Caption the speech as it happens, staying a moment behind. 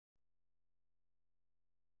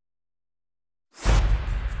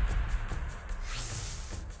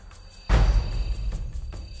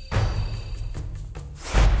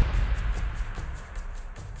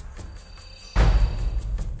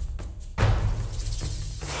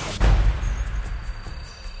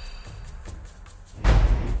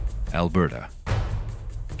Alberta,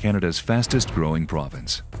 Canada's fastest growing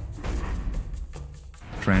province.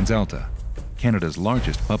 TransAlta, Canada's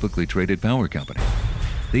largest publicly traded power company.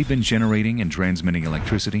 They've been generating and transmitting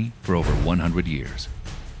electricity for over 100 years.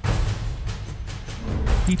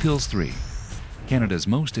 Keephills 3, Canada's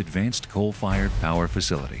most advanced coal-fired power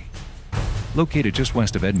facility. Located just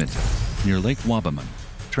west of Edmonton, near Lake Wabamun,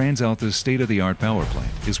 TransAlta's state-of-the-art power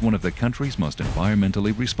plant is one of the country's most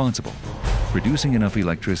environmentally responsible, producing enough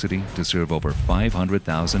electricity to serve over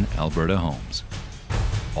 500,000 Alberta homes.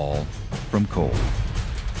 All from coal.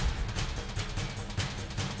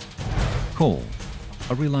 Coal,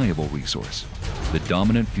 a reliable resource, the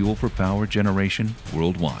dominant fuel for power generation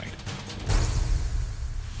worldwide.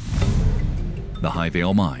 The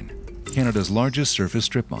Vail mine, Canada's largest surface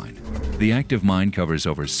strip mine. The active mine covers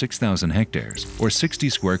over 6,000 hectares, or 60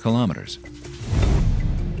 square kilometers.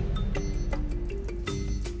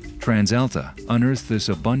 TransAlta unearthed this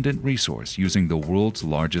abundant resource using the world's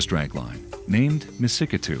largest dragline. Named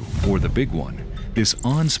Misikatu, or the Big One, this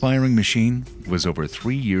awe-inspiring machine was over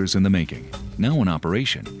 3 years in the making. Now in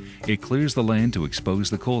operation, it clears the land to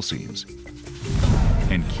expose the coal seams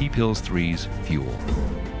and Keephills 3's fuel.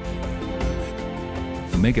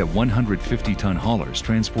 The mega 150-ton haulers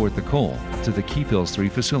transport the coal to the Keephills 3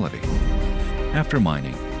 facility. After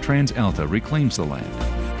mining, TransAlta reclaims the land.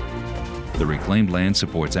 The reclaimed land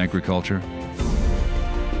supports agriculture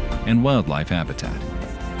and wildlife habitat.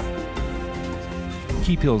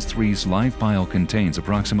 Keephills 3's live pile contains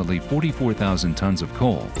approximately 44,000 tons of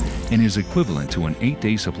coal and is equivalent to an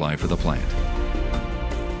 8-day supply for the plant.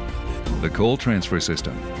 The coal transfer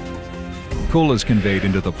system. Coal is conveyed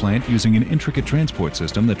into the plant using an intricate transport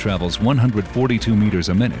system that travels 142 meters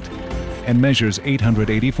a minute and measures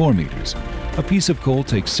 884 meters. A piece of coal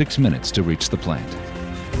takes 6 minutes to reach the plant.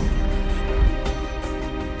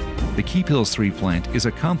 The Keephills 3 plant is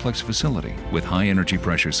a complex facility with high energy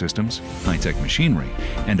pressure systems, high-tech machinery,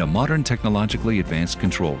 and a modern technologically advanced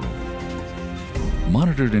control room.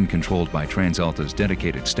 Monitored and controlled by TransAlta's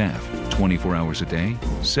dedicated staff, 24 hours a day,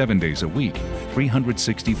 7 days a week,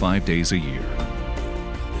 365 days a year.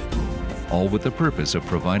 All with the purpose of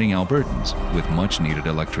providing Albertans with much-needed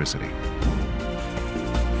electricity.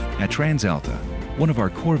 At TransAlta, one of our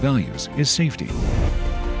core values is safety.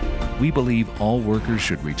 We believe all workers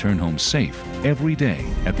should return home safe every day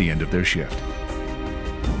at the end of their shift.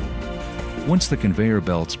 Once the conveyor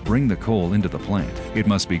belts bring the coal into the plant, it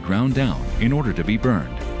must be ground down in order to be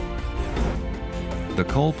burned. The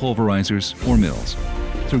coal pulverizers, or mills.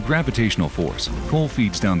 Through gravitational force, coal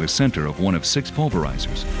feeds down the center of one of 6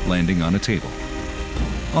 pulverizers, landing on a table.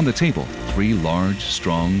 On the table, 3 large,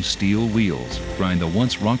 strong steel wheels grind the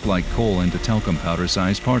once rock-like coal into talcum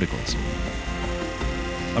powder-sized particles.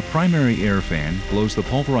 A primary air fan blows the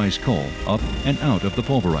pulverized coal up and out of the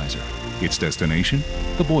pulverizer. Its destination,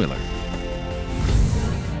 the boiler.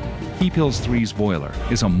 Keephills 3's boiler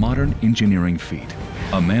is a modern engineering feat.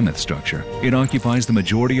 A mammoth structure, it occupies the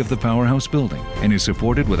majority of the powerhouse building and is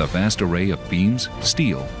supported with a vast array of beams,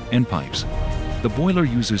 steel, and pipes. The boiler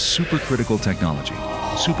uses supercritical technology.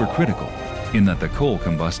 Supercritical in that the coal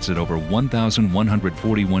combusts at over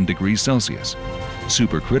 1,141 degrees Celsius.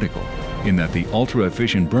 Supercritical in that the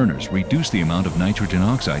ultra-efficient burners reduce the amount of nitrogen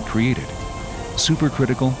oxide created.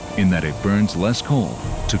 Supercritical in that it burns less coal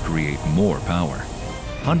to create more power.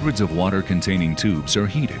 Hundreds of water-containing tubes are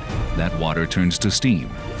heated. That water turns to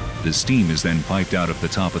steam. The steam is then piped out of the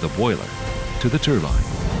top of the boiler to the turbine.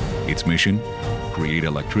 Its mission? Create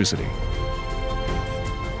electricity.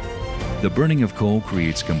 The burning of coal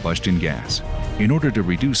creates combustion gas. In order to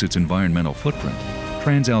reduce its environmental footprint,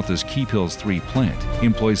 TransAlta's Keephills 3 plant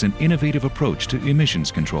employs an innovative approach to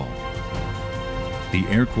emissions control. The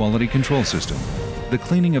air quality control system. The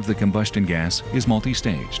cleaning of the combustion gas is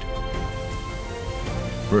multi-staged.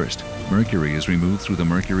 First, mercury is removed through the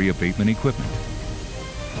mercury abatement equipment.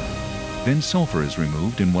 Then sulfur is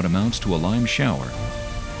removed in what amounts to a lime shower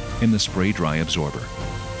in the spray-dry absorber.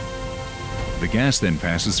 The gas then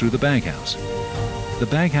passes through the baghouse. The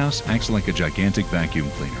baghouse acts like a gigantic vacuum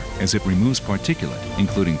cleaner as it removes particulate,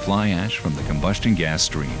 including fly ash from the combustion gas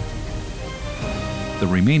stream. The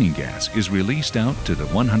remaining gas is released out to the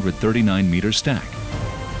 139-meter stack,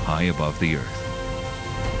 high above the earth.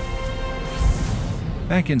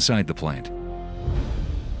 Back inside the plant,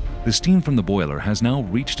 the steam from the boiler has now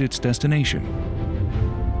reached its destination.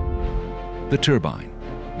 The turbine,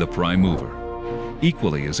 the prime mover,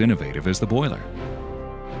 equally as innovative as the boiler.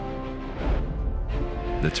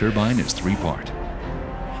 The turbine is 3-part.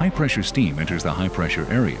 High-pressure steam enters the high-pressure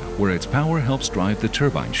area where its power helps drive the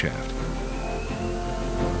turbine shaft.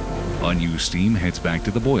 Unused steam heads back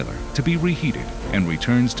to the boiler to be reheated and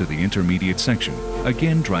returns to the intermediate section,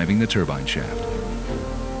 again driving the turbine shaft.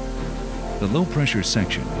 The low-pressure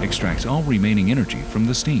section extracts all remaining energy from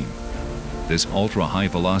the steam. This ultra-high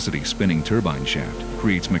velocity spinning turbine shaft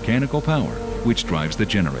creates mechanical power, which drives the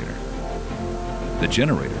generator. The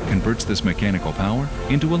generator converts this mechanical power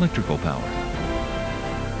into electrical power.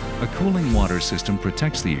 A cooling water system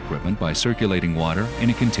protects the equipment by circulating water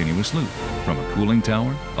in a continuous loop, from a cooling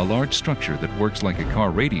tower, a large structure that works like a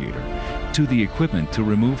car radiator, to the equipment to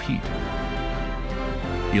remove heat.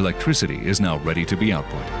 Electricity is now ready to be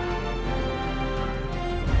output.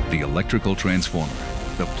 The electrical transformer,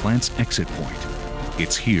 the plant's exit point.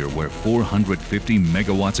 It's here where 450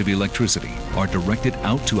 megawatts of electricity are directed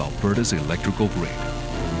out to Alberta's electrical grid.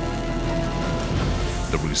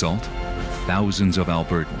 The result? Thousands of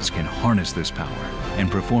Albertans can harness this power and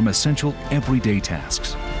perform essential everyday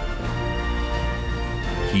tasks.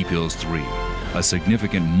 Keephills 3, a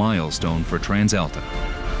significant milestone for TransAlta.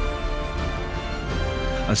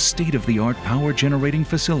 A state-of-the-art power generating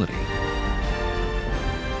facility,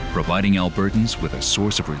 providing Albertans with a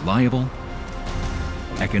source of reliable,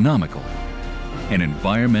 economical, and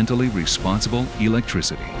environmentally responsible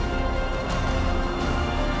electricity.